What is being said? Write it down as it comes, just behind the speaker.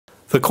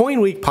The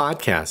CoinWeek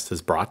Podcast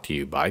is brought to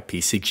you by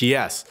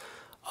PCGS.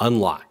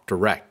 Unlock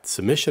direct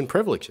submission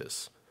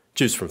privileges.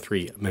 Choose from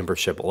 3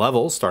 membership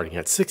levels starting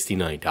at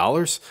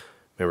 $69.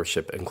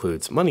 Membership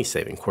includes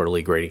money-saving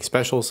quarterly grading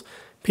specials,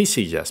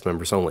 PCGS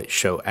members only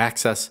show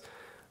access.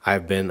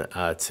 I've been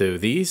to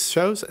these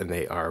shows, and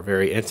they are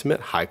very intimate,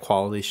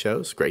 high-quality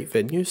shows, great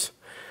venues.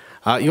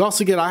 You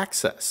also get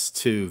access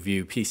to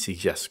view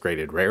PCGS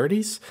graded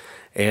rarities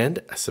and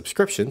a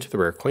subscription to the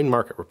Rare Coin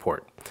Market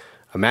Report,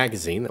 a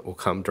magazine that will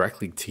come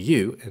directly to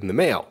you in the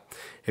mail.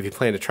 If you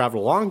plan to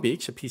travel to Long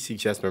Beach, a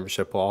PCGS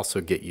membership will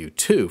also get you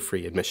 2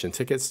 free admission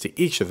tickets to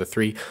each of the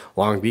 3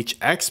 Long Beach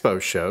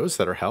Expo shows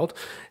that are held,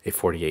 a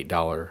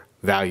 $48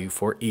 value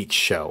for each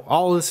show.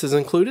 All this is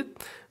included.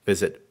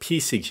 Visit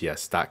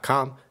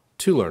PCGS.com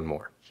to learn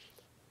more.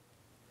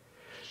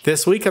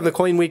 This week on the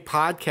CoinWeek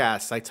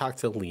Podcast, I talked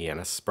to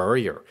Lianna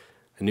Spurrier,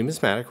 a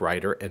numismatic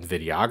writer and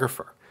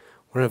videographer,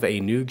 one of a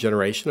new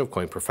generation of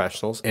coin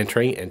professionals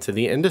entering into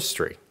the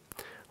industry.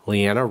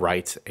 Lianna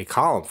writes a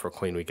column for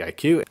CoinWeek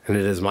IQ, and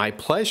it is my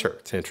pleasure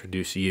to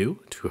introduce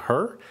you to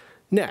her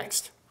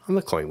next on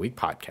the CoinWeek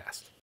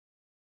Podcast.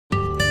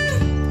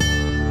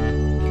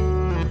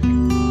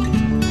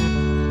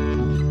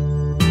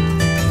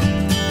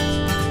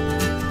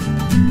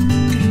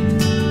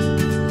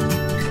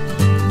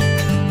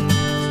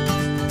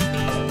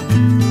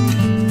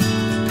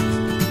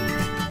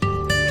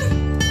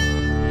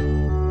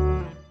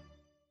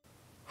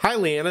 Hi,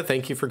 Lianna.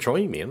 Thank you for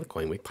joining me on the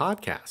CoinWeek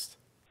Podcast.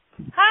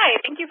 Hi,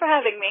 thank you for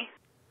having me.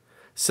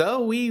 So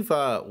we've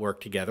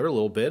worked together a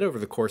little bit over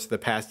the course of the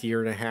past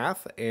year and a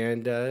half,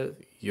 and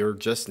you're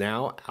just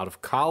now out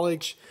of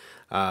college.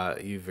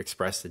 You've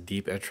expressed a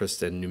deep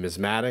interest in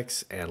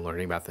numismatics and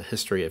learning about the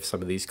history of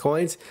some of these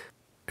coins,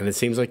 and it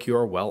seems like you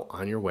are well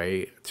on your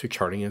way to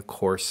charting a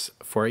course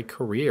for a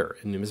career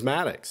in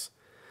numismatics.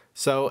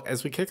 So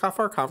as we kick off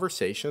our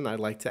conversation, I'd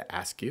like to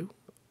ask you,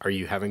 are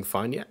you having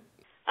fun yet?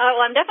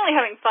 Well, I'm definitely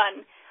having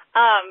fun.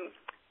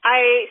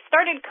 I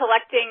started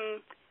collecting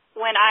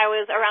when I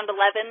was around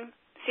 11,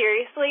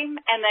 seriously,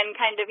 and then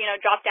kind of,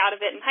 dropped out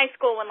of it in high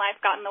school when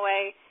life got in the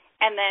way,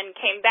 and then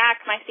came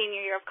back my senior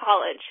year of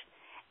college.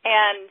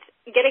 And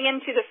getting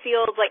into the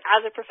field,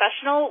 as a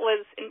professional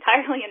was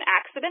entirely an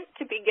accident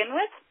to begin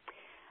with.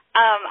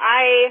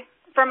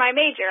 For my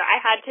major,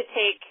 I had to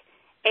take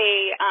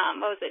a,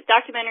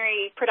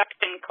 documentary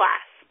production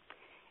class.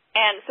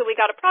 And so we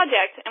got a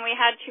project, and we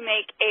had to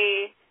make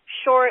a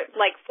short,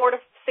 4 to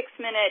 6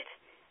 minute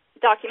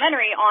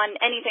documentary on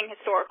anything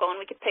historical,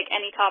 and we could pick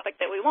any topic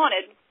that we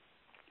wanted.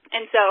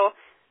 And so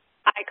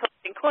I,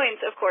 collecting coins,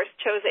 of course,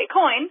 chose a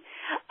coin.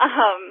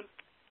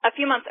 A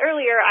few months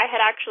earlier, I had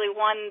actually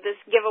won this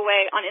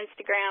giveaway on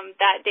Instagram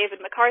that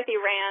David McCarthy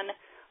ran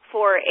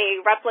for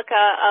a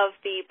replica of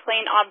the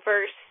plain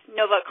obverse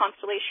Nova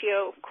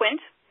Constellatio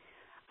quint.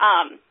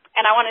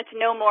 And I wanted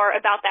to know more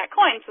about that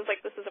coin, so I was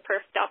like, this is a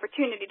perfect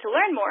opportunity to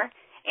learn more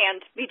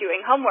and be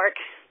doing homework.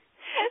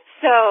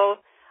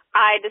 So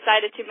I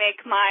decided to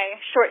make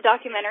my short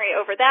documentary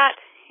over that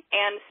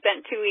and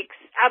spent 2 weeks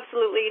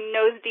absolutely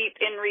nose deep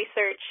in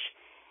research,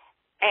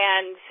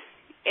 and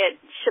it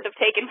should have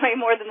taken way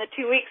more than the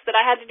 2 weeks that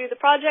I had to do the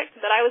project,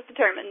 but I was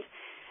determined.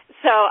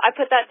 So I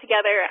put that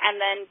together and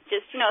then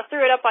just,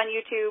 threw it up on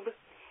YouTube,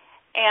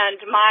 and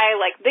my,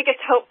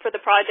 biggest hope for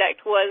the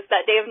project was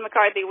that David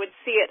McCarthy would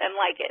see it and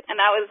like it, and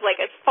that was,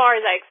 as far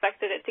as I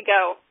expected it to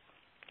go.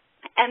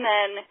 And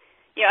then,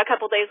 a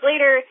couple days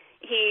later,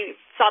 he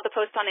saw the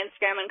post on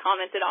Instagram and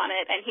commented on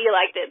it, and he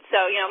liked it.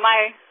 So,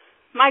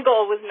 my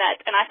goal was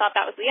met, and I thought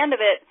that was the end of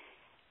it.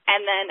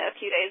 And then a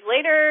few days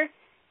later,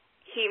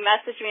 he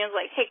messaged me and was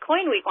like, hey,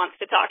 CoinWeek wants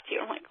to talk to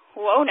you. I'm like,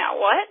 whoa, now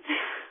what?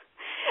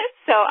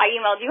 So I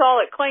emailed you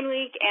all at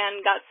CoinWeek and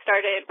got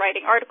started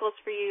writing articles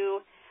for you.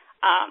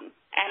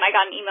 And I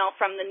got an email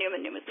from the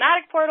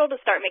Numismatic portal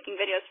to start making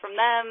videos from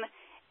them,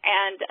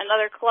 and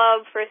another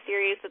club for a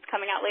series that's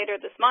coming out later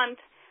this month.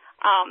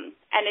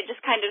 And it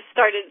just kind of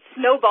started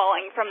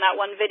snowballing from that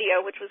one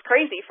video, which was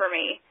crazy for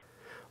me.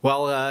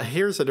 Well,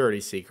 here's a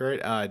dirty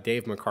secret.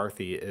 Dave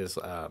McCarthy is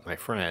my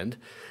friend.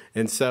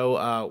 And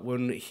so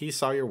when he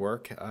saw your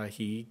work,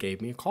 he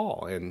gave me a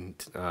call, and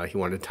he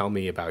wanted to tell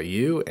me about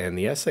you and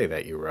the essay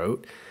that you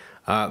wrote.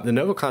 The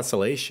Nova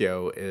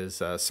Constellatio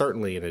is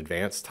certainly an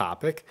advanced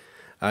topic.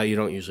 You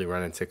don't usually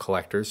run into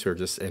collectors who are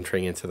just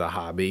entering into the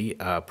hobby,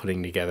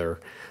 putting together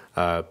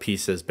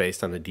pieces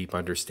based on a deep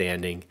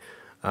understanding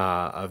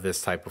of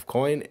this type of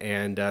coin,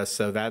 and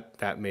so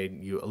that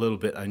made you a little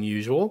bit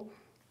unusual.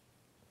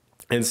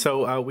 And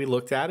so we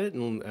looked at it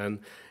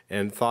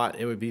and thought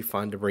it would be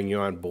fun to bring you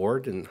on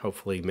board and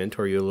hopefully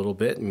mentor you a little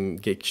bit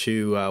and get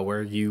you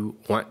where you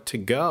want to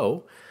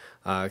go,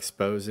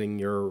 exposing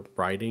your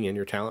writing and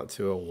your talent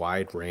to a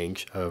wide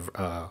range of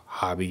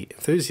hobby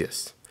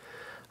enthusiasts.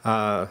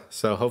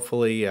 So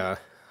hopefully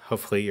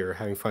you're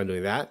having fun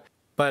doing that.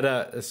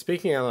 But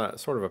speaking on a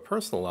sort of a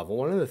personal level,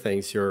 one of the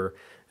things your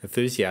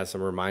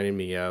enthusiasm reminded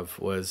me of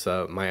was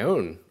my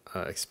own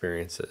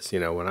experiences.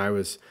 When I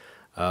was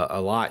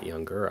a lot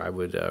younger, I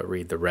would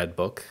read the Red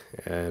Book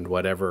and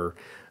whatever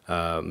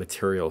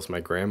materials my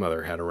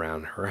grandmother had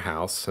around her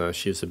house.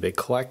 She was a big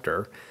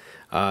collector.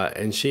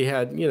 And she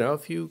had, a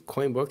few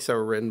coin books that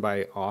were written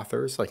by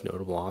authors, like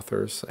notable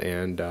authors.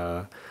 And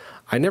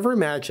I never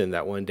imagined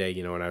that one day,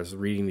 when I was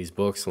reading these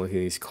books and looking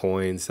at these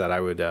coins, that I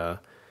would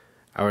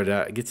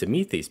get to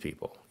meet these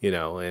people,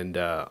 and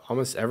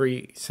almost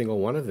every single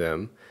one of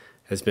them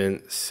has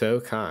been so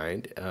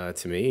kind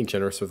to me and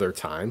generous with their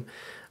time.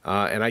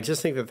 And I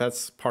just think that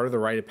that's part of the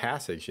rite of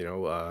passage,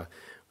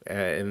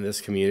 in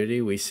this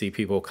community. We see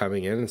people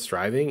coming in and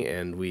striving,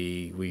 and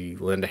we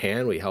lend a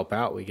hand, we help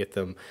out, we get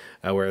them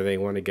where they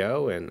want to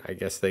go. And I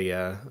guess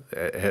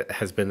it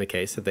has been the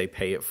case that they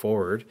pay it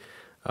forward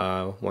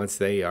once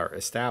they are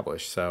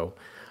established. So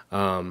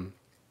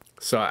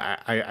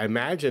I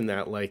imagine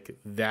that, like,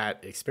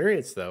 that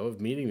experience, though,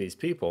 of meeting these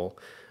people,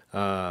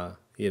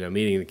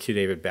 meeting the Q.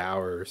 David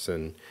Bowers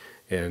and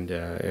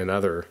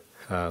other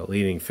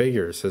leading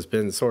figures has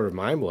been sort of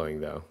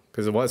mind-blowing, though,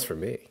 because it was for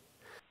me.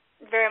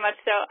 Very much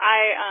so.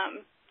 I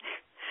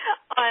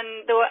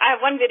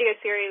have one video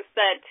series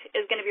that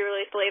is going to be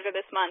released later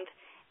this month,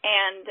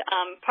 and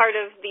part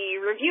of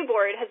the review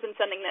board has been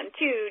sending them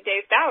to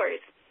Dave Bowers.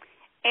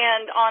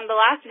 And on the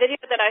last video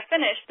that I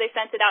finished, they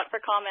sent it out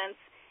for comments,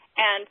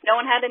 and no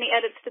one had any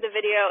edits to the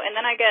video. And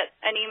then I get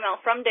an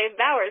email from Dave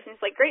Bowers, and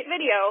he's like, "Great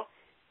video,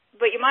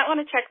 but you might want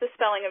to check the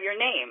spelling of your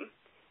name."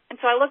 And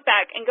so I look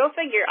back, and go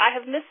figure, I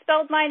have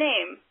misspelled my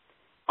name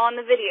on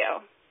the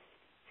video.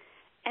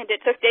 And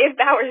it took Dave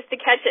Bowers to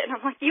catch it, and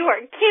I'm like, "You are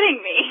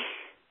kidding me."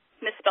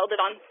 Misspelled it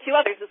on 2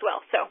 others as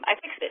well, so I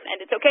fixed it,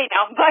 and it's okay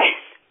now. But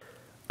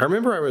I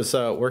remember I was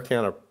working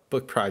on a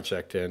book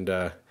project, and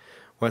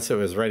once it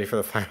was ready for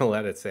the final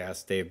edits, they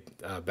asked Dave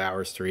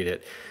Bowers to read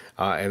it,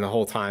 and the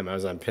whole time I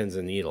was on pins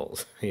and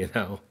needles,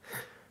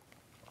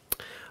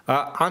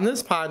 On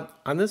this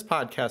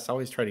podcast, I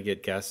always try to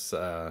get guests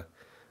of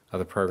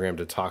the program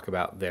to talk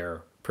about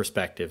their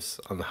perspectives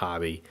on the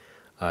hobby.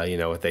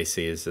 What they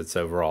see is its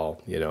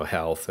overall,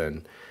 health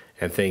and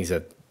things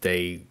that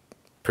they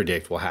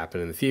predict will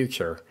happen in the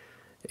future.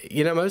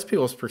 Most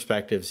people's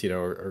perspectives,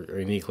 are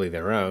uniquely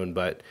their own,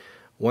 but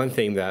one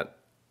thing that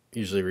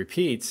usually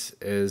repeats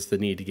is the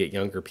need to get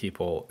younger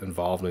people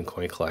involved in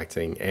coin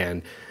collecting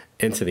and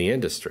into the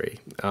industry.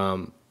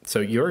 So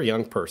you're a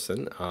young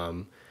person.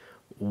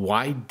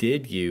 Why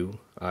did you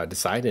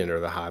decide to enter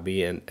the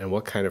hobby, and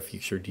what kind of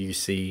future do you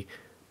see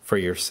for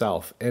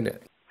yourself in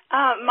it?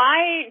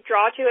 My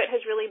draw to it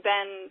has really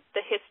been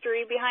the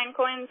history behind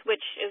coins,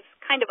 which is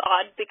kind of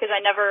odd because I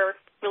never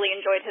really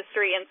enjoyed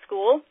history in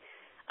school.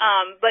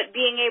 But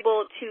being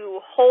able to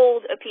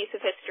hold a piece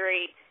of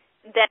history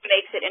then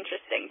makes it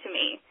interesting to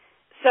me.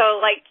 So,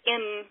 like,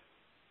 in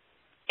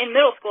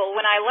middle school,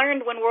 when I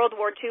learned when World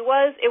War II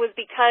was, it was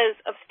because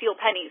of steel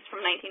pennies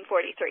from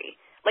 1943.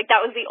 Like,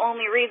 that was the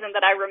only reason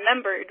that I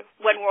remembered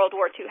when World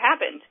War II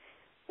happened,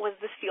 was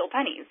the steel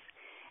pennies.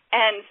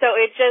 And so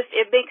it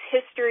makes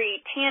history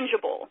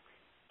tangible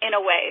in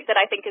a way that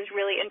I think is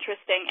really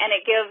interesting, and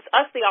it gives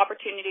us the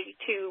opportunity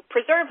to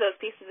preserve those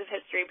pieces of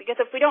history, because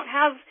if we don't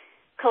have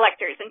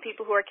collectors and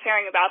people who are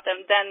caring about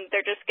them, then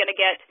they're just going to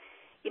get,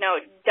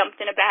 dumped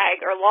in a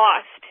bag or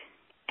lost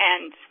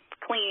and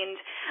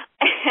cleaned.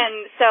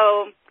 And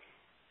so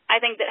I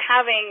think that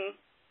having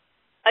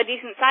a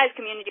decent-sized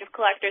community of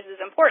collectors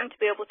is important to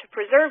be able to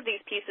preserve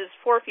these pieces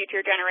for future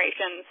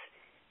generations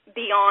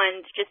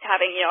beyond just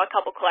having, a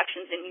couple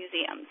collections in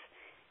museums.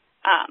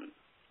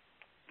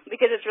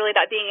 Because it's really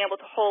that being able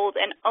to hold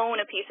and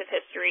own a piece of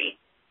history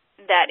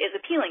that is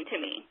appealing to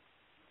me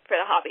for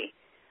the hobby.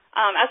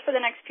 As for the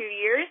next few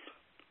years,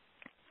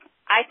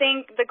 I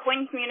think the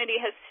coin community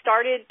has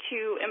started to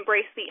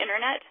embrace the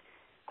internet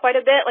quite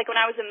a bit. Like, when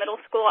I was in middle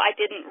school, I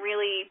didn't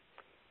really,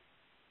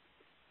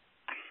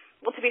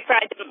 well, to be fair,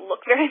 I didn't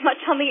look very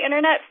much on the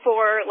internet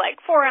for,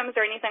 like, forums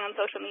or anything on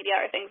social media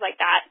or things like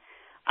that.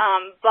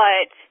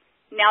 But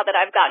now that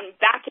I've gotten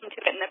back into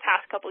it in the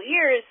past couple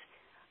years,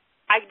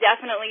 I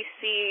definitely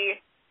see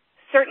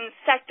certain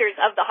sectors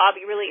of the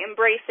hobby really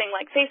embracing,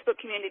 like,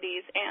 Facebook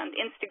communities and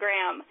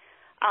Instagram,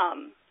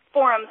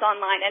 forums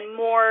online, and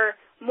more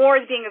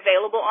is being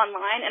available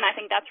online. And I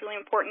think that's really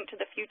important to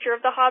the future of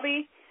the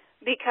hobby,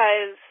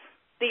 because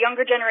the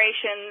younger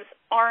generations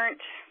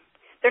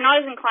they're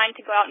not as inclined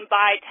to go out and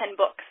buy 10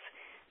 books.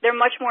 They're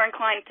much more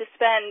inclined to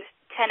spend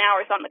 10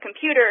 hours on the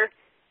computer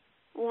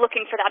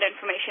looking for that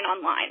information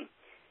online.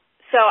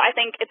 So I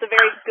think it's a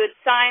very good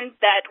sign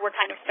that we're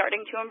kind of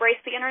starting to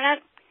embrace the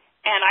internet,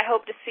 and I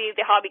hope to see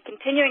the hobby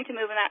continuing to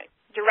move in that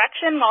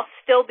direction while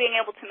still being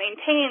able to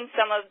maintain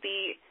some of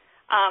the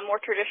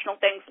more traditional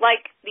things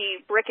like the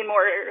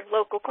brick-and-mortar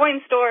local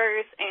coin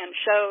stores and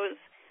shows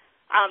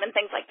and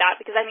things like that,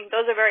 because I think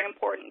those are very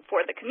important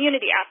for the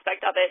community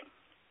aspect of it.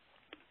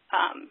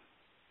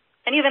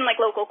 And even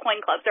like local coin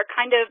clubs,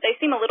 they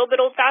seem a little bit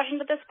old-fashioned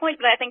at this point,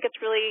 but I think it's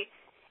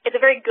a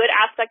very good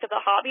aspect of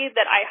the hobby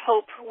that I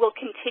hope will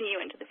continue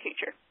into the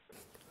future.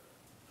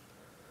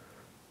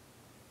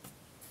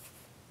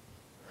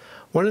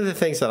 One of the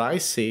things that I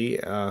see,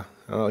 I'd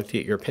like to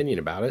get your opinion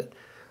about it,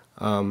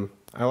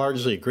 I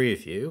largely agree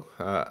with you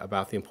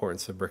about the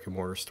importance of brick and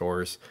mortar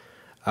stores.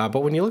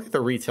 But when you look at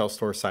the retail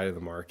store side of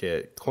the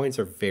market, coins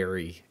are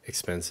very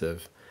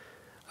expensive.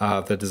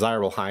 The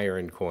desirable higher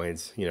end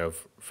coins,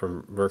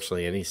 from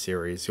virtually any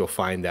series, you'll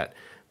find that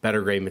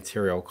better grade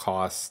material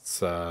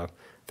costs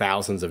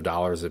thousands of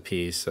dollars a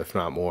piece, if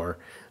not more,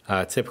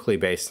 typically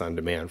based on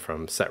demand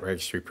from set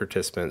registry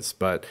participants,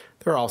 but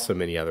there are also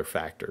many other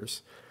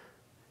factors.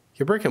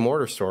 Your brick and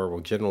mortar store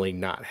will generally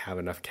not have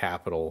enough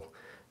capital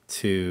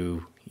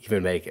to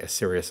even make a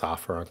serious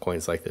offer on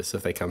coins like this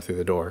if they come through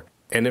the door.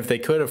 And if they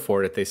could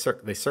afford it, they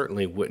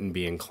certainly wouldn't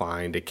be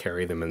inclined to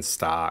carry them in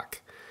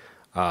stock.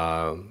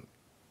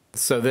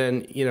 So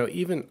then,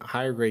 even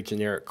higher grade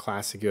generic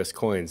classic U.S.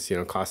 coins,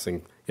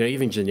 costing,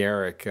 even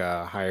generic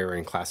higher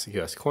end classic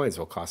U.S. coins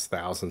will cost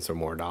thousands or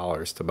more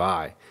dollars to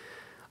buy.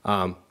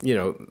 Add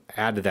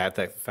to that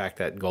the fact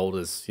that gold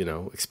is,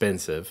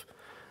 expensive.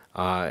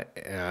 So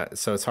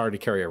it's hard to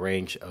carry a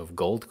range of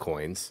gold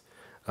coins,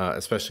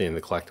 especially in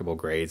the collectible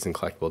grades and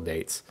collectible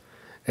dates.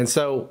 And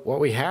so what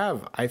we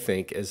have, I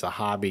think, is a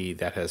hobby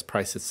that has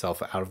priced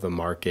itself out of the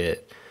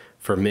market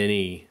for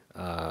many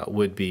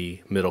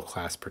would-be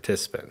middle-class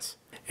participants.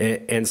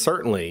 And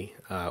certainly,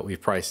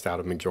 we've priced out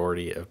a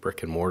majority of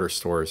brick-and-mortar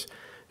stores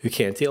who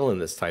can't deal in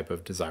this type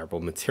of desirable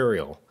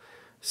material.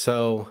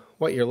 So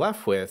what you're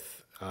left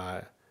with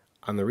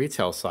on the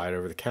retail side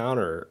over the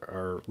counter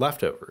are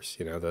leftovers,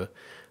 the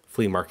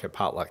flea market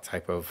potluck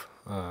type of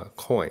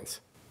coins.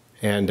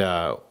 And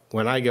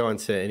when I go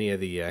into any of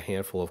the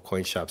handful of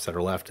coin shops that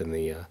are left in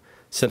the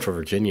Central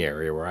Virginia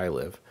area where I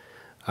live,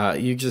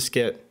 you just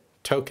get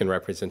token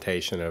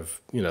representation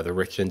of, the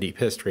rich and deep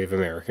history of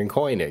American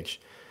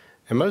coinage.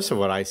 And most of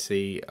what I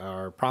see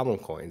are problem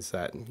coins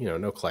that,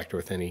 no collector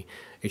with any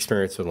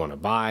experience would want to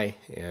buy.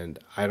 And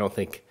I don't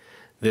think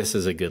this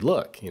is a good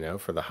look,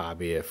 for the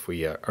hobby if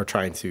we are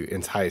trying to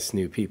entice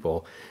new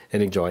people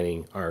into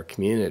joining our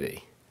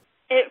community.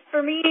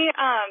 For me,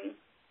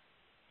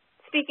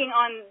 speaking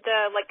on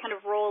the kind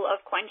of role of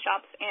coin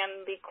shops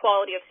and the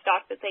quality of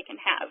stock that they can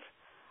have,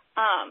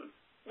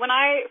 when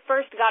I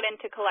first got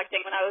into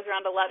collecting when I was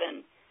around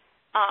 11,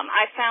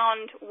 I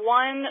found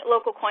one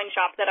local coin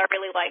shop that I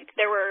really liked.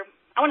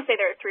 I want to say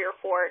there were 3 or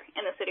 4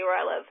 in the city where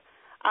I live,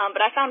 but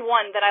I found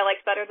one that I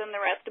liked better than the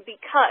rest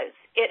because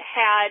it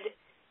had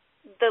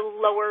the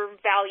lower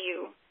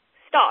value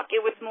stock.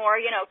 It was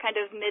more, kind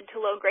of mid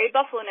to low grade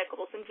buffalo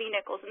nickels and V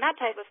nickels and that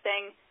type of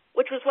thing,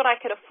 which was what I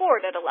could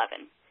afford at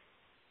 11.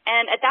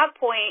 And at that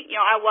point,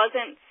 I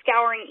wasn't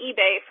scouring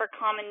eBay for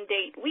common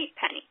date wheat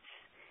pennies.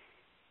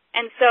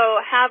 And so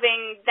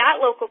having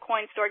that local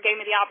coin store gave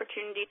me the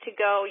opportunity to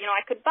go,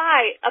 I could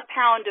buy a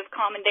pound of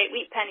common date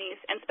wheat pennies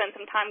and spend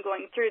some time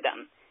going through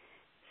them.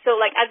 So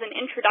as an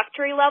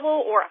introductory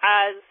level or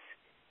as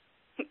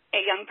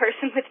a young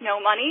person with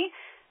no money,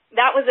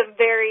 that was a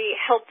very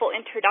helpful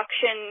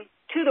introduction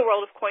to the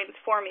world of coins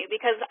for me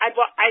because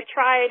I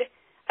tried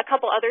a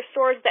couple other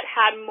stores that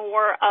had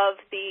more of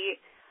the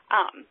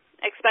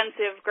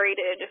expensive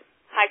graded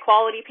high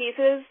quality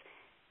pieces,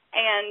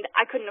 and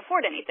I couldn't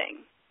afford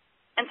anything.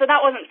 And so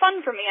that wasn't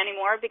fun for me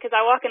anymore because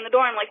I walk in the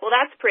door and I'm like, well,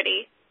 that's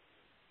pretty.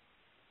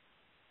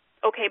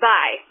 Okay,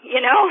 bye,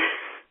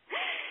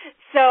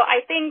 So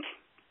I think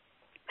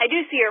I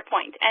do see your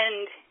point.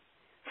 And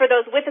for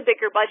those with a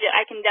bigger budget,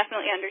 I can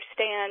definitely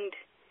understand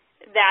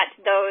that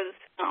those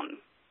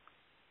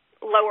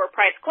lower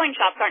priced coin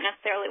shops aren't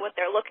necessarily what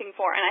they're looking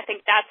for. And I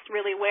think that's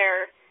really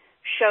where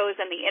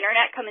shows and the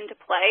internet come into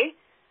play.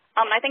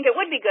 I think it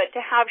would be good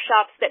to have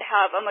shops that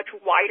have a much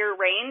wider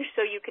range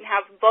so you can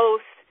have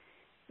both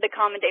the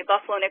common day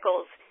buffalo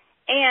nickels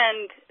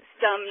and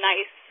some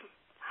nice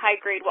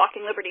high-grade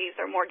walking liberties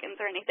or Morgans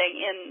or anything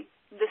in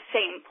the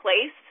same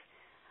place.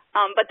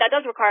 But that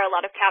does require a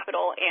lot of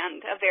capital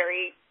and a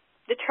very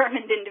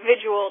determined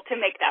individual to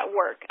make that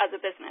work as a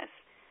business.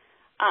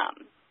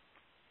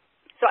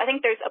 So I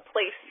think there's a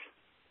place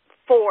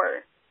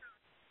for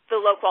the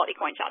low-quality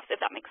coin shops,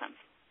 if that makes sense.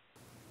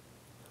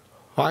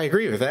 Well, I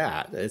agree with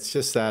that. It's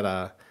just that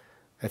I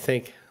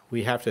think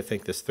we have to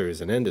think this through as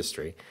an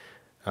industry.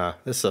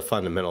 This is a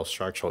fundamental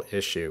structural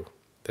issue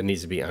that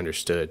needs to be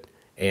understood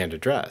and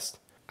addressed.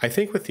 I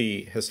think with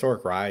the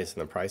historic rise in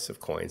the price of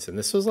coins, and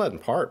this was led in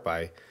part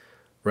by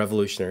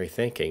revolutionary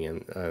thinking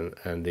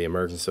and the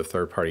emergence of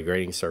third-party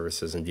grading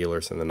services and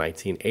dealers in the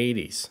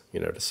 1980s,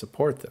 to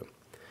support them.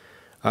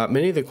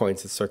 Many of the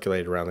coins that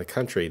circulated around the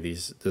country,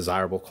 these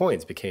desirable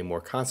coins, became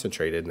more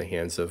concentrated in the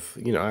hands of,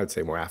 I would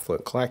say more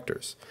affluent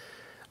collectors.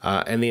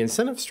 And the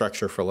incentive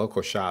structure for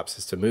local shops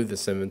is to move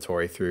this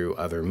inventory through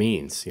other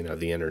means,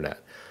 the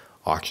internet,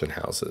 auction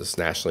houses,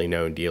 nationally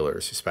known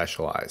dealers who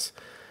specialize.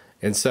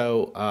 And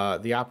so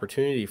the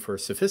opportunity for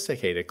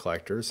sophisticated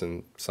collectors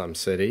in some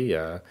city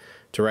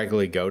to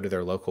regularly go to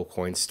their local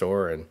coin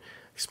store and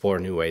explore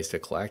new ways to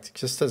collect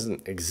just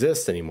doesn't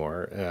exist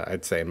anymore,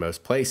 I'd say, in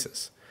most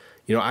places.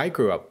 I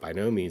grew up by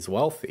no means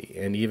wealthy,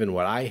 and even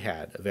what I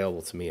had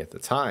available to me at the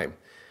time,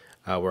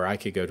 where I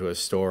could go to a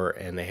store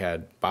and they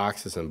had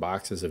boxes and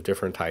boxes of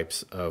different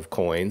types of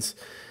coins,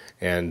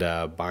 and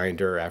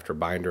binder after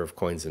binder of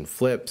coins and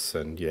flips,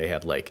 and they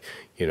had like,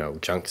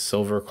 junk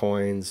silver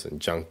coins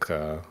and junk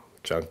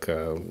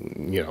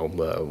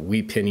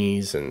wheat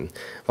pennies and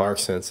large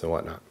cents and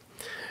whatnot.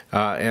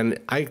 And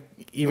I,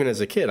 even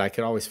as a kid, I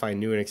could always find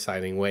new and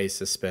exciting ways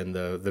to spend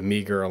the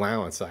meager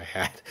allowance I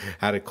had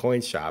at a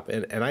coin shop.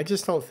 And I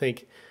just don't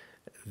think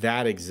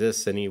that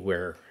exists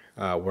anywhere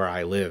where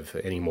I live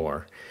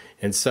anymore.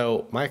 And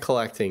so my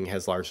collecting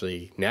has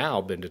largely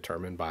now been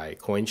determined by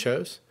coin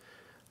shows,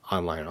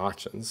 online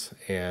auctions,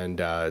 and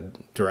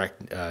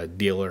direct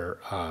dealer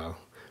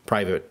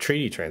private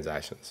treaty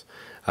transactions,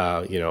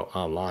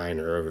 online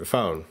or over the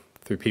phone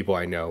through people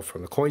I know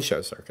from the coin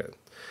show circuit.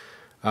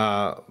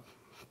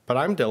 But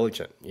I'm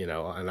diligent,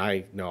 and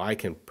I know I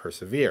can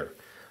persevere.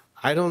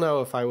 I don't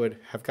know if I would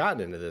have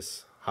gotten into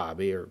this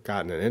hobby or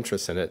gotten an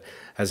interest in it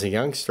as a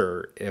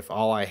youngster if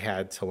all I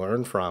had to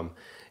learn from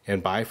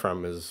and buy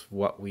from is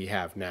what we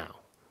have now.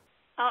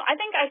 I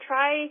think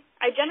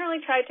I generally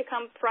try to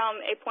come from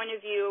a point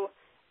of view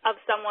of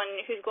someone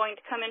who's going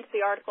to come into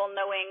the article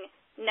knowing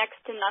next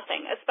to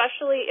nothing,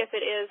 especially if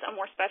it is a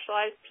more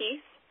specialized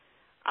piece.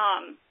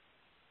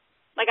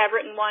 Like I've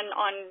written one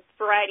on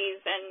varieties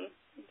and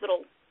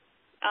little,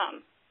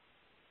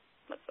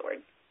 what's the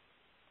word?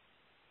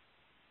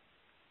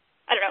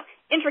 I don't know,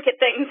 intricate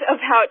things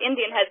about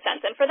Indian head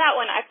cents. And for that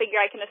one, I figure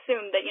I can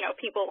assume that,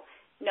 people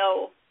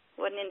know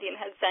what an Indian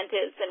head cent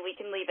is, and we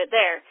can leave it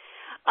there.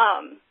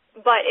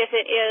 But if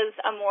it is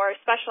a more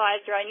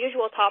specialized or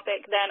unusual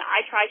topic, then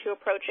I try to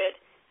approach it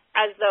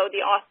as though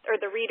the author or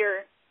the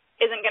reader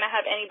isn't going to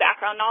have any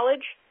background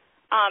knowledge.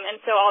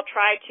 And so I'll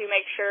try to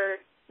make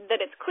sure that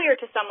it's clear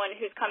to someone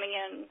who's coming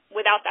in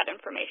without that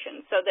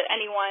information so that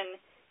anyone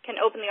can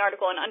open the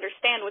article and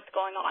understand what's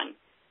going on.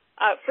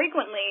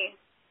 Frequently,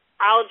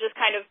 I'll just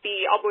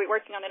I'll be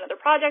working on another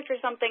project or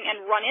something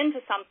and run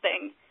into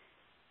something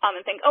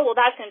and think, oh, well,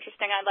 that's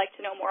interesting. I'd like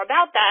to know more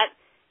about that.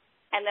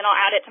 And then I'll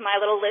add it to my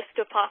little list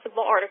of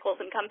possible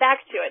articles and come back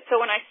to it. So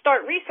when I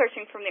start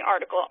researching from the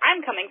article,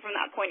 I'm coming from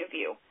that point of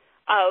view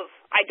of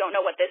I don't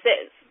know what this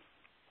is.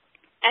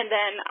 And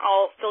then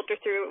I'll filter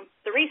through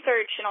the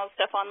research and all the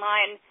stuff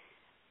online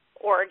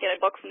or get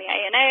a book from the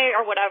ANA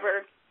or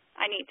whatever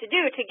I need to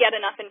do to get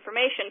enough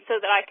information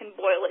so that I can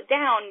boil it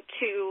down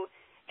to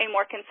a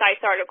more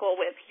concise article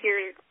with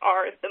here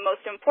are the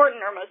most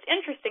important or most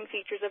interesting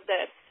features of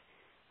this,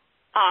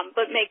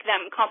 but make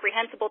them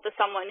comprehensible to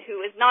someone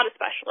who is not a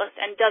specialist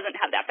and doesn't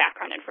have that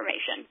background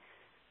information.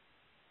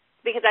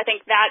 Because I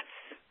think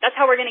that's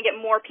how we're going to get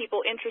more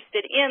people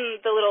interested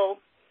in the little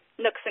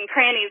nooks and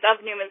crannies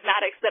of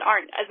numismatics that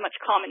aren't as much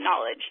common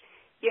knowledge.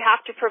 You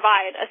have to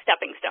provide a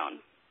stepping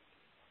stone.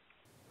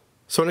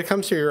 So when it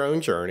comes to your own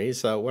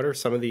journeys, what are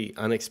some of the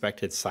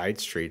unexpected side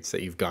streets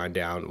that you've gone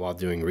down while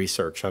doing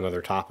research on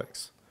other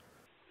topics?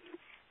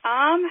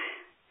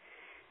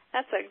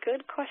 That's a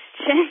good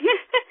question.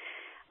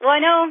 Well, I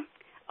know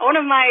one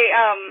of my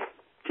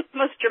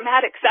most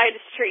dramatic side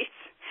streets,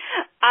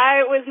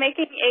 I was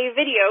making a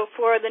video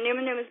for the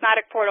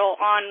Numismatic portal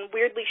on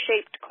weirdly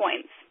shaped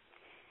coins.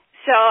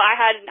 So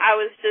I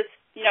was just,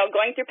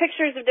 going through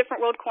pictures of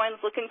different world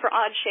coins looking for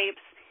odd shapes,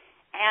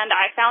 and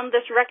I found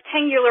this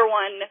rectangular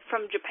one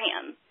from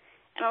Japan.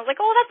 And I was like,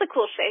 oh, that's a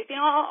cool shape.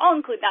 I'll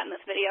include that in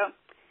this video.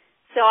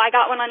 So I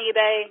got one on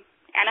eBay,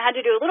 and I had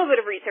to do a little bit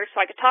of research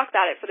so I could talk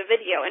about it for the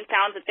video and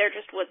found that there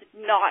just was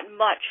not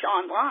much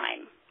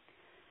online.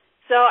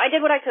 So I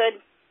did what I could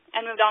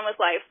and moved on with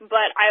life,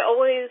 but I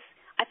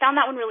found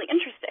that one really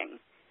interesting.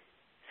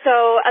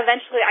 So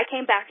eventually I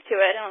came back to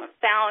it and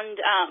found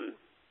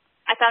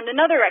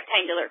another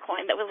rectangular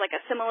coin that was like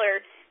a similar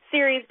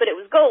series, but it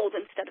was gold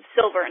instead of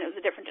silver, and it was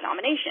a different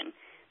denomination.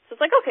 So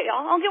it's like, okay,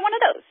 I'll get one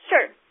of those,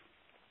 sure.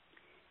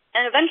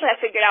 And eventually I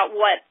figured out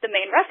what the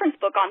main reference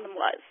book on them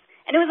was,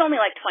 and it was only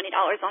like $20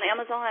 on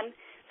Amazon.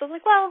 So I was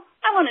like, well,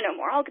 I want to know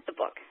more. I'll get the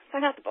book. So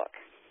I got the book.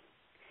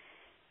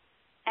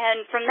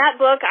 And from that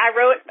book, I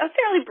wrote a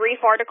fairly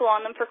brief article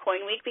on them for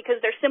CoinWeek because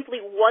there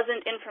simply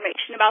wasn't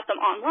information about them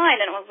online,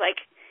 and I was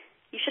like,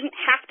 you shouldn't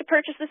have to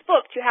purchase this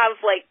book to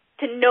have,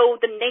 to know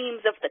the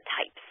names of the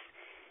types.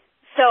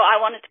 So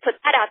I wanted to put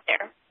that out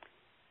there.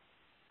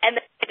 And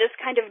then I just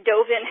kind of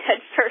dove in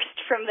head first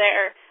from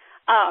there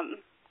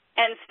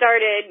and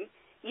started,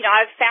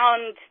 I've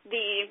found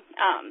the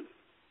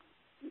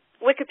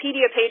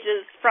Wikipedia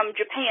pages from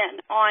Japan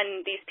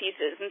on these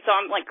pieces, and so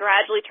I'm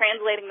gradually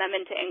translating them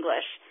into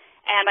English.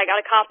 And I got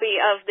a copy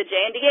of the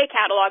J&DA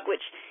catalog,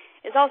 which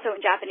is also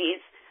in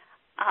Japanese,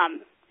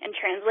 and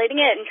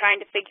translating it and trying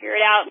to figure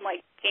it out and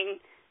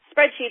making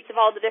spreadsheets of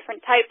all the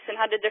different types and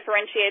how to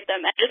differentiate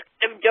them. And just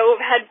kind of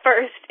dove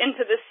headfirst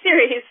into this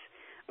series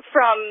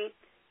from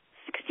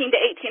 16 to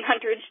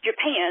 1800s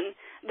Japan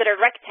that are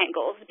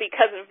rectangles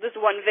because of this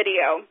one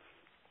video.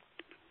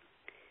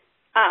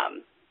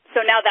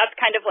 So now that's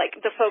kind of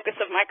the focus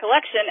of my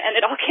collection, and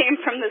it all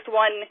came from this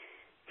one,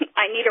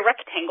 I need a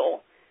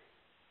rectangle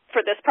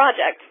for this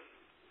project.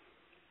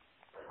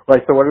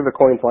 Right, so what are the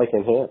coins like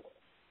in hand?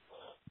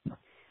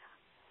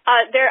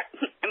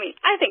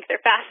 I think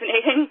they're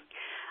fascinating.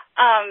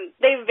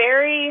 They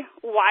vary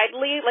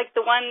widely. Like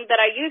the one that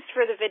I used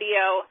for the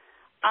video,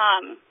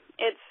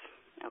 it's,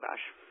 oh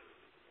gosh,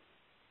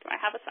 do I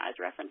have a size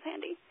reference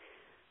handy?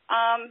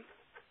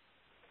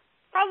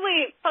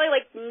 Probably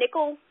like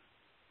nickel,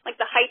 like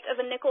the height of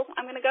a nickel,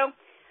 I'm going to go.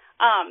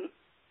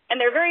 And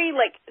they're very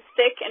like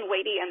thick and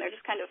weighty, and they're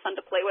just kind of fun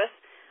to play with.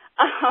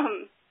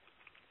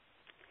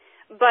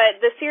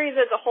 But the series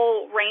as a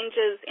whole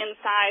ranges in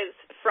size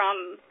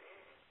from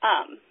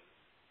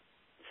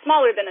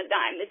smaller than a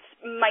dime. It's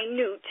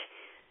minute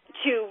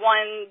to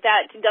one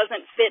that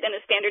doesn't fit in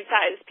a standard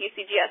size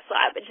PCGS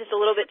slab. It's just a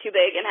little bit too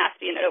big and has to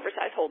be in an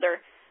oversized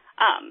holder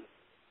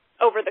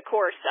over the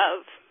course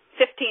of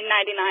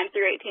 $15.99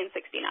 through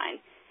 $18.69.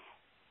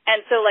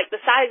 And so like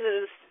the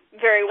sizes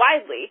vary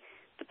widely,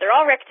 but they're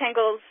all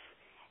rectangles,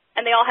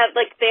 and they all have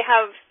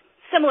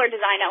similar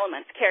design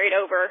elements carried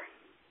over,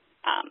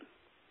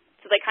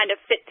 so they kind of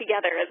fit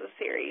together as a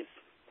series.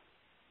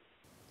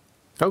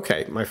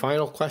 Okay, my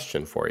final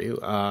question for you.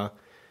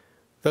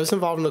 Those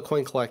involved in the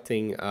coin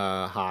collecting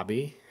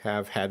hobby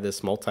have had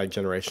this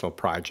multi-generational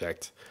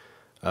project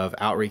of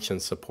outreach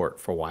and support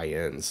for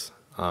YNs.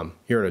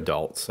 You're an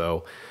adult,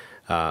 so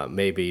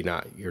maybe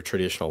not your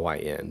traditional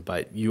YN,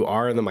 but you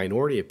are in the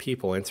minority of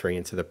people entering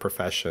into the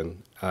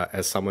profession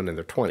as someone in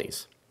their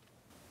 20s.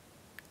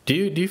 Do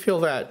you feel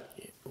that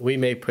we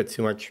may put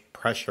too much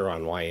pressure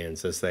on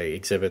YNs as they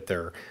exhibit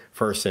their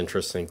first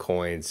interest in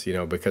coins,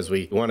 because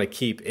we want to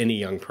keep any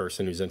young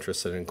person who's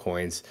interested in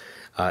coins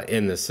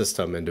in the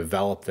system and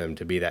develop them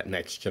to be that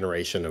next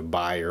generation of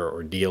buyer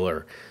or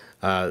dealer?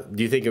 Do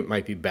you think it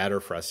might be better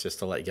for us just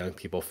to let young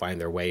people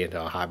find their way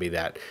into a hobby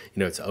that,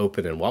 it's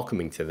open and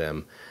welcoming to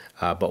them,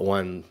 but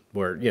one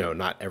where,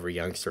 not every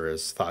youngster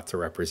is thought to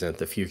represent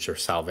the future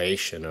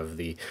salvation of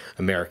the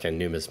American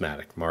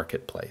numismatic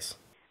marketplace?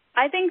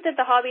 I think that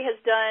the hobby has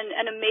done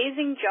an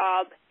amazing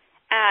job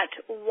at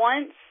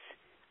once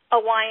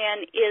a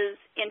YN is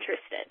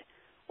interested.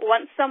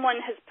 Once someone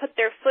has put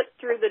their foot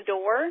through the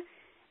door,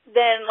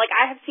 then,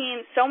 I have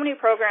seen so many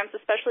programs,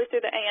 especially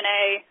through the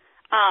ANA,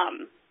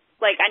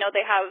 I know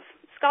they have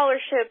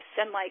scholarships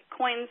and,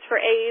 coins for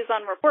A's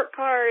on report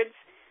cards,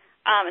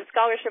 and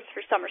scholarships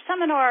for summer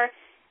seminar,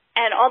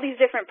 and all these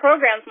different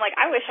programs. I'm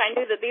I wish I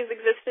knew that these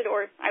existed,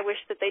 or I wish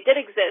that they did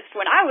exist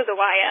when I was a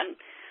YN.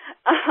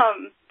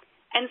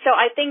 And so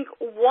I think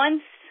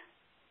once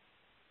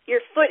your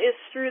foot is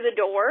through the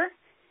door,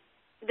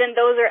 then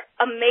those are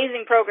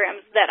amazing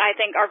programs that I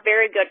think are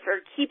very good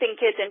for keeping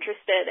kids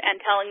interested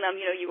and telling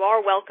them, you are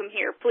welcome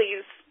here.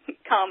 Please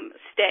come,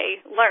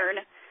 stay,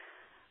 learn.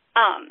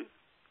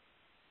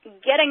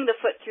 Getting the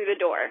foot through the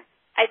door,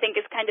 I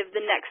think, is kind of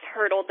the next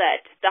hurdle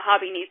that the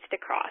hobby needs to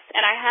cross.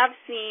 And I have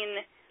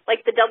seen,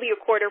 the W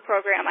Quarter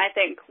program, I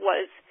think,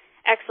 was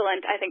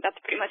excellent. I think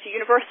that's pretty much a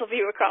universal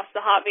view across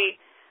the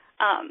hobby.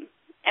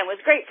 And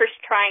was great for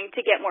trying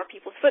to get more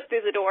people's foot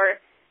through the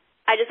door.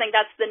 I just think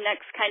that's the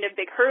next kind of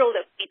big hurdle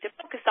that we need to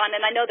focus on,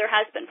 and I know there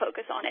has been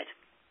focus on it.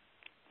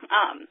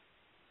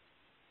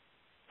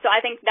 So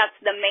I think that's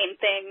the main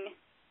thing,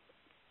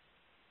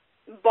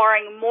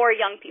 barring more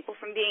young people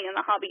from being in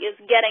the hobby, is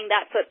getting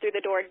that foot through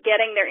the door,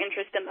 getting their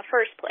interest in the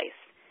first place.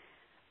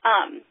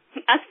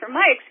 As for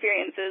my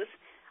experiences,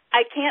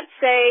 I can't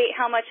say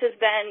how much has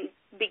been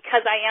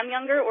because I am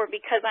younger or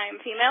because I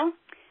am female,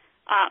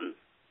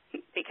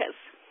 because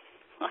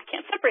I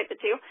can't separate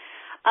the two.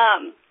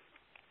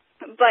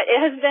 But it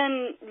has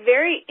been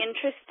very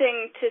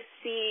interesting to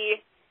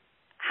see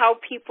how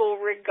people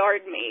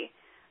regard me.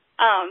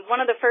 One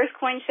of the first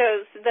coin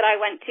shows that I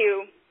went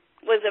to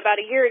was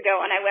about a year ago,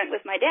 and I went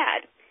with my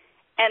dad.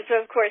 And so,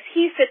 of course,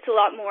 he fits a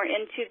lot more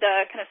into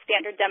the kind of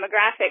standard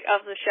demographic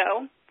of the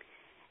show.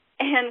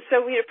 And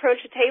so we'd approach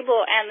a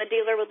table, and the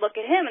dealer would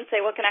look at him and say,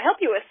 "What can I help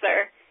you with,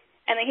 sir?"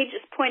 And then he'd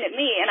just point at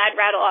me, and I'd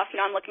rattle off,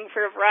 I'm looking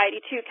for a variety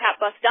 2 cat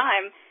bus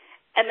dime.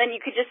 And then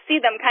you could just see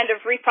them kind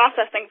of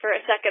reprocessing for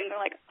a second. They're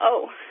like,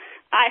 "Oh,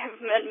 I have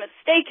been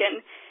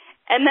mistaken."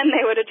 And then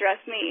they would address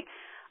me.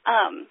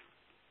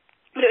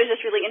 But it was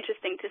just really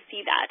interesting to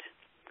see that.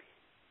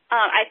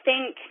 I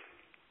think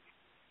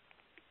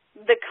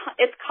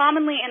it's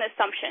commonly an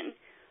assumption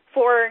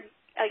for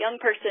a young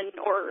person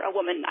or a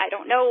woman, I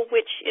don't know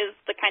which is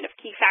the kind of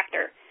key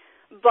factor,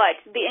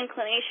 but the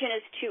inclination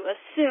is to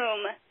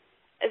assume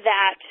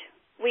that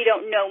we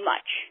don't know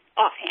much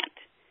offhand.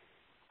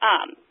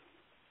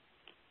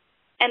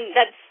 And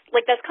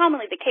that's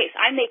commonly the case.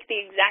 I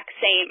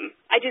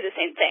do the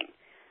same thing.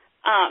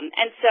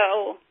 And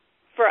so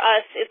for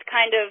us, it's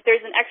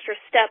there's an extra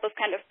step of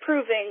kind of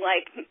proving,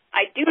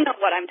 I do know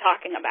what I'm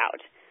talking about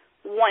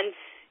once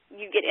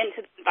you get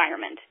into the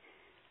environment.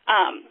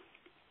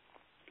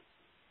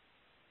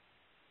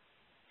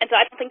 And so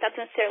I don't think that's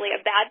necessarily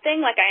a bad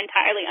thing. I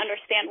entirely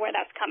understand where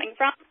that's coming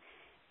from.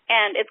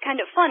 And it's kind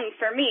of fun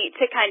for me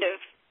to kind of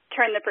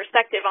turn the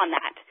perspective on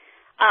that.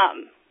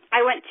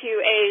 I went to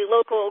a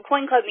local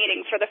coin club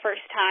meeting for the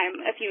first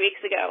time a few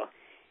weeks ago,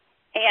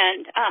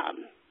 and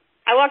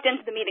I walked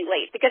into the meeting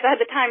late because I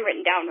had the time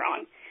written down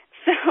wrong.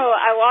 So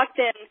I walked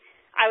in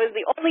I was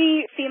the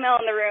only female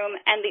in the room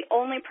and the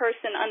only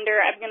person under,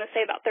 I'm going to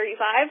say, about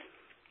 35.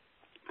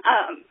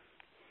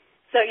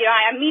 So,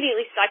 I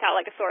immediately stuck out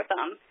like a sore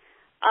thumb.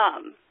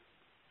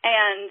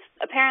 And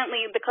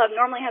apparently the club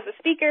normally has a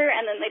speaker,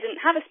 and then they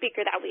didn't have a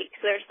speaker that week.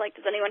 So they're just like,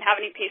 does anyone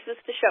have any pieces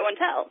to show and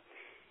tell?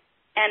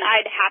 And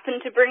I'd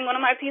happened to bring one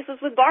of my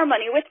pieces with bar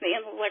money with me,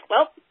 and I was like,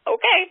 well,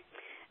 okay.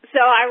 So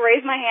I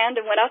raised my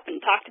hand and went up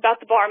and talked about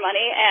the bar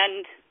money,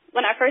 and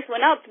when I first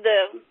went up,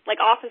 the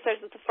officers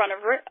at the front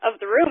of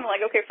the room were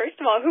like, okay, first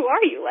of all, who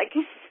are you? Like,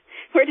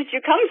 where did you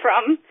come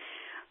from?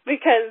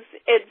 Because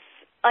it's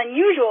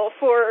unusual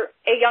for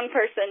a young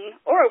person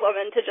or a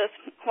woman to just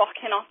walk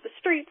in off the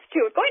streets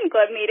to a Coin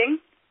Club meeting.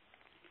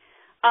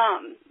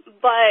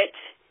 But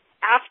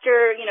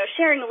after,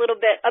 sharing a little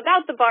bit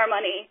about the bar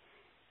money,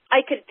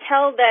 I could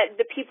tell that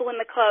the people in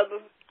the club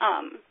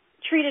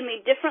treated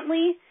me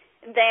differently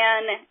than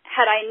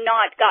had I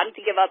not gotten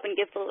to give up and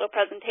give the little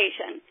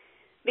presentation.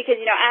 Because,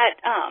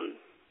 at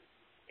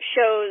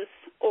shows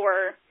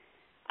or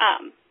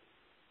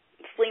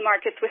flea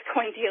markets with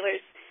coin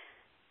dealers,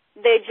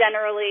 they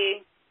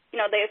generally,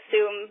 they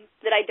assume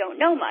that I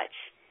don't know much.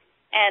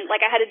 And,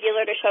 I had a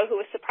dealer at a show who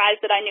was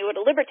surprised that I knew what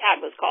a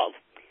Libertad was called.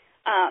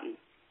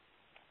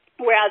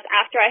 Whereas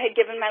after I had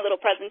given my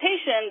little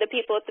presentation, the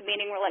people at the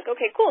meeting were like,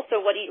 okay, cool, so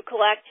what do you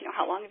collect?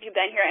 How long have you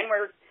been here? And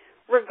were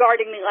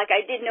regarding me like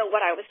I did know what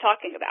I was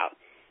talking about.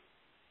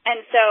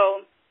 And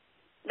so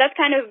that's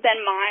kind of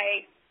been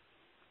my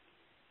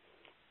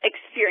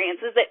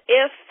experience, is that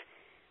if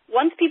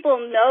once people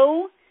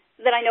know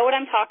that I know what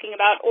I'm talking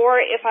about,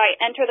 or if I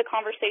enter the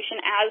conversation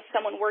as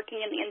someone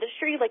working in the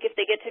industry, like if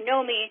they get to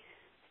know me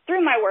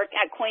through my work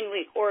at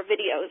CoinWeek or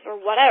videos or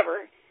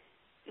whatever,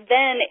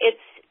 then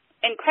it's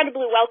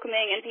incredibly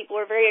welcoming and people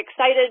are very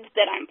excited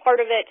that I'm part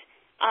of it,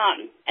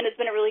 and it's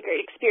been a really great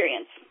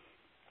experience.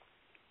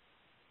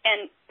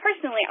 And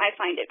personally, I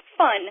find it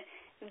fun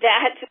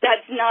that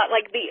that's not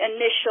like the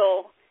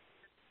initial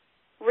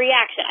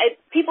reaction.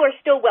 People are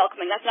still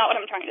welcoming. That's not what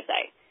I'm trying to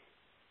say.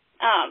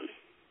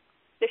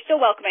 They're still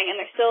welcoming and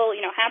they're still,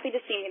 happy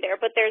to see me there,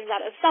 but there's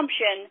that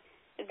assumption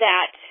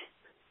that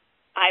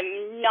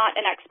I'm not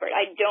an expert.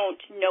 I don't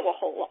know a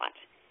whole lot.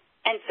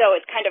 And so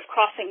it's kind of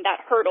crossing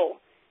that hurdle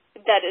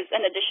that is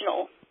an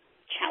additional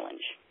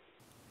challenge.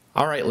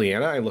 All right,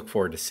 Lianna, I look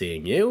forward to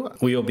seeing you.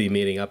 We will be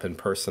meeting up in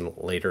person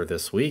later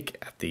this week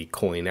at the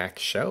CoinWeek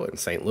show in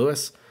St.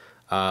 Louis.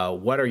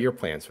 What are your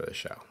plans for the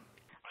show?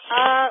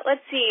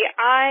 Let's see.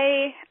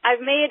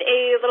 I've made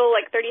a little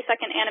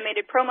 30-second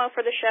animated promo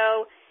for the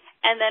show,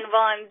 and then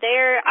while I'm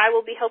there, I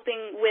will be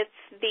helping with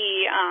the,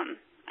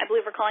 I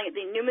believe we're calling it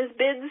the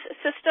Numismatist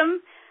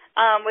system,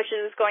 which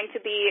is going to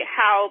be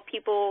how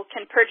people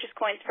can purchase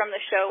coins from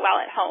the show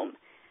while at home.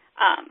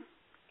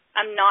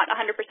 I'm not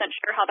 100%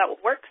 sure how that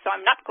will work, so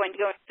I'm not going to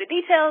go into the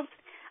details,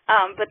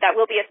 but that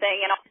will be a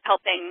thing, and I'll be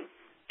helping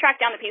track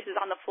down the pieces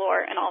on the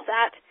floor and all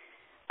that.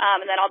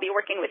 And then I'll be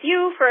working with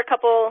you for a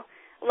couple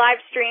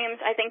live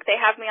streams. I think they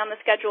have me on the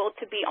schedule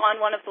to be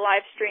on one of the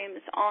live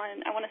streams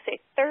on, I want to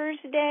say,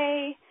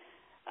 Thursday.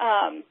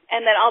 And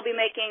then I'll be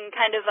making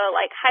kind of a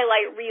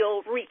highlight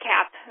reel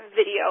recap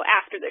video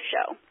after the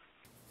show.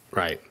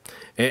 Right.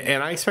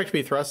 And I expect to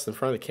be thrust in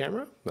front of the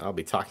camera. I'll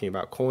be talking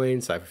about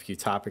coins. I have a few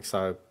topics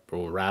I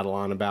will rattle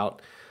on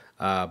about.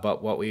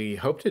 But what we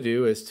hope to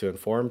do is to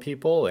inform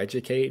people,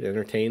 educate,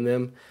 entertain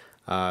them.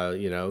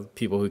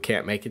 People who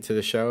can't make it to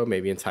the show,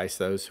 maybe entice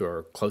those who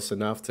are close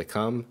enough to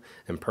come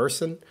in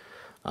person.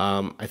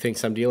 I think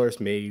some dealers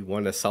may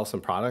want to sell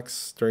some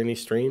products during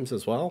these streams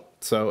as well.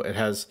 So it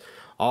has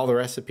all the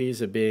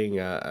recipes of being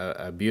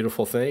a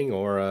beautiful thing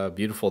or a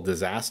beautiful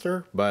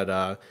disaster.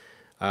 But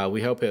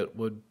we hope it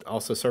would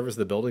also serve as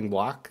the building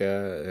block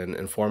and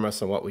inform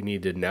us on what we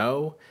need to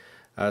know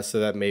so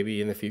that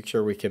maybe in the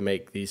future we can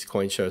make these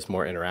coin shows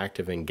more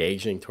interactive,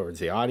 engaging towards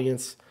the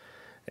audience.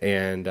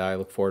 And I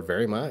look forward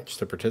very much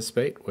to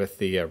participate with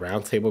the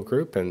roundtable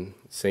group and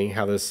seeing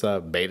how this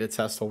beta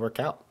test will work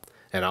out.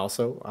 And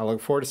also, I look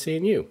forward to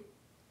seeing you.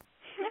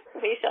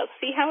 We shall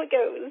see how it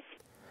goes.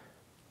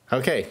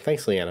 Okay,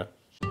 thanks, Lianna.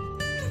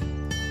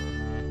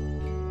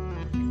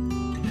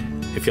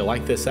 If you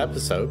like this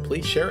episode,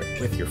 please share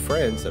it with your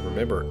friends. And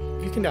remember,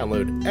 you can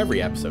download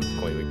every episode of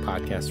CoinWeek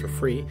Podcast for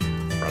free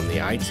from the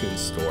iTunes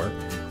Store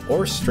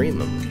or stream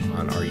them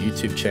on our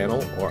YouTube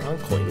channel or on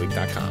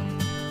CoinWeek.com.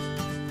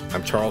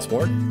 I'm Charles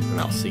Ward,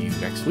 and I'll see you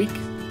next week.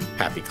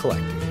 Happy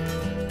collecting.